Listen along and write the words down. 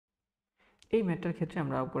এই ম্যাথটার ক্ষেত্রে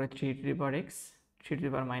আমরা উপরে 3 to the power x, 3 to the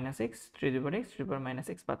power minus x, 3 to the power x, 3 to the power minus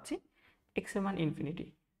x পাচ্ছি। X এর মান ইনফিনিটি,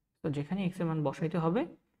 তো যেখানে এক্স এর মান বসাইতে হবে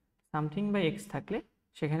সামথিং বাই এক্স থাকলে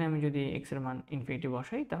সেখানে আমি যদি এক্স এর মান ইনফিনিটি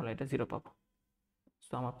বসাই তাহলে এটা 0 পাবো।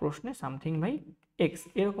 তো আমার প্রশ্নে সামথিং বাই এক্স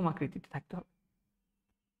এরকম আকৃতিতে থাকতে হবে।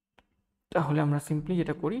 তাহলে আমরা সিম্পলি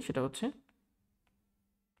যেটা করি সেটা হচ্ছে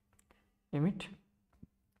লিমিট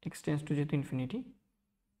এক্স টেন্ডস টু যেহেতু ইনফিনিটি,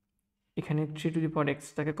 এখানে 3 টু দি পাওয়ার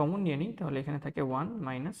এক্সটাকে কমন নিয়ে নিই, তাহলে এখানে থাকে 1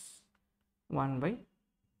 minus 1 by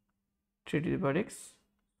 3 to the power x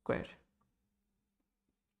square.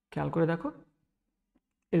 খেয়াল করে দেখো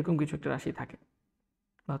এরকম কিছু একটা রাশি থাকে,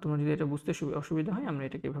 বা তোমরা যদি এটা বুঝতে অসুবিধা হয় আমরা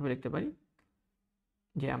এটাকে এভাবে লিখতে পারি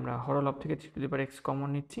যে আমরা হরলব থেকে 3 to the power x common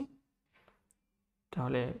নিচ্ছি,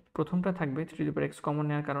 তাহলে প্রথমটা থাকবে 3 to the power x common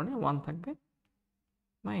নেওয়ার কারণে 1 থাকবে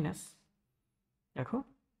মাইনাস, দেখো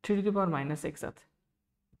 3 to the power minus x আছে,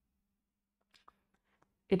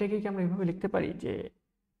 এটাকে কি আমরা এভাবে লিখতে পারি যে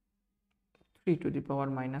 3 to the power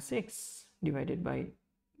minus x divided by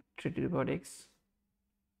 3 to the power x,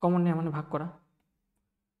 common নেওয়া মানে ভাগ করা।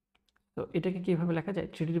 তো এটাকে কীভাবে লেখা যায়,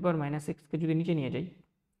 3 টু দি পাওয়ার মাইনাস এক্সকে যদি নিচে নিয়ে যাই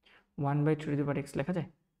 1 by 3 to the power x লেখা যায়,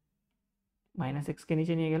 মাইনাস এক্সকে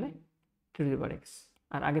নিচে নিয়ে গেলে 3 টু দি পাওয়ার এক্স,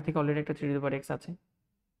 আর আগে থেকে অলরেডি একটা 3 টু দি পাওয়ার এক্স আছে,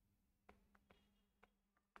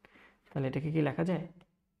 তাহলে এটাকে কি লেখা যায়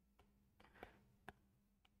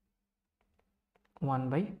 1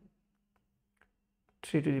 by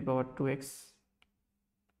 3 to the power 2x,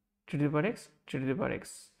 3 to the power x, 3 to the power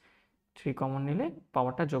x, 3 common নিলে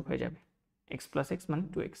পাওয়ারটা যোগ হয়ে যাবে, এক্স প্লাস এক্স মানে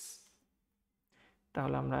 2x।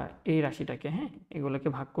 তাহলে আমরা এই রাশিটাকে, হ্যাঁ, এগুলোকে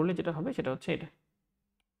ভাগ করলে যেটা হবে সেটা হচ্ছে এটা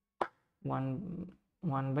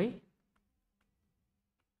 1 by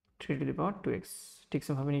 3 to the power 2x, ঠিক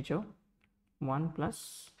সেভাবে নিচেও 1 plus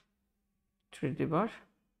 3 to the power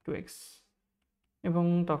 2x, এবং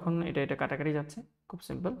তখন এটা কাটাকাটি যাচ্ছে, খুব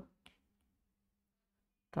সিম্পল।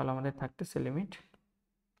 তাহলে আমাদের থাকতেছে limit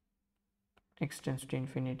x tends to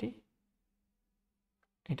infinity,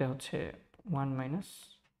 এটা হচ্ছে 1 মাইনাস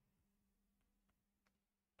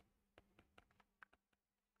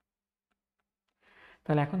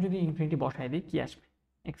তাহলে এখন যদি ইনফিনিটি বসাই দিই কি আসবে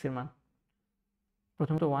এক্স এর মান,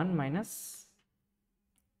 প্রথমত 1 minus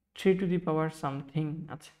 3 to the power something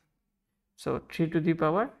আছে, so 3 to the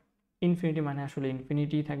power infinity মানে আসলে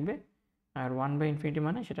ইনফিনিটি থাকবে, আর 1 বাই ইনফিনিটি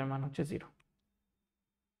মানে সেটার মান হচ্ছে 0।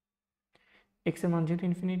 এক্স এর মান যেহেতু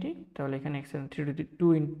ইনফিনিটি তাহলে এখানে এক্স এর 3 টু দি 2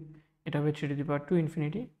 এটা হবে 3 টু দি পাওয়ার 2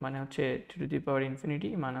 ইনফিনিটি মানে হচ্ছে 3 টু দি পাওয়ার ইনফিনিটি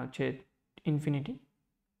মানে হচ্ছে ইনফিনিটি,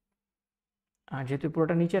 আর যেহেতু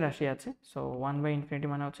পুরোটা নিচে রাশি আছে সো 1 বাই ইনফিনিটি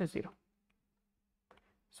মানে হচ্ছে 0।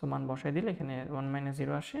 সো মান বসাই দিলে এখানে 1 মাইনাস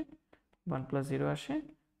 0 আসে, 1 প্লাস 0 আসে,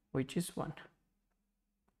 হুইচ ইজ 1।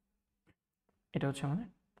 এটা হচ্ছে আমাদের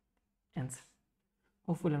অ্যান্সার।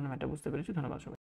 হোপফুলি আমরা ম্যাথটা বুঝতে পেরেছি। ধন্যবাদ সবাই।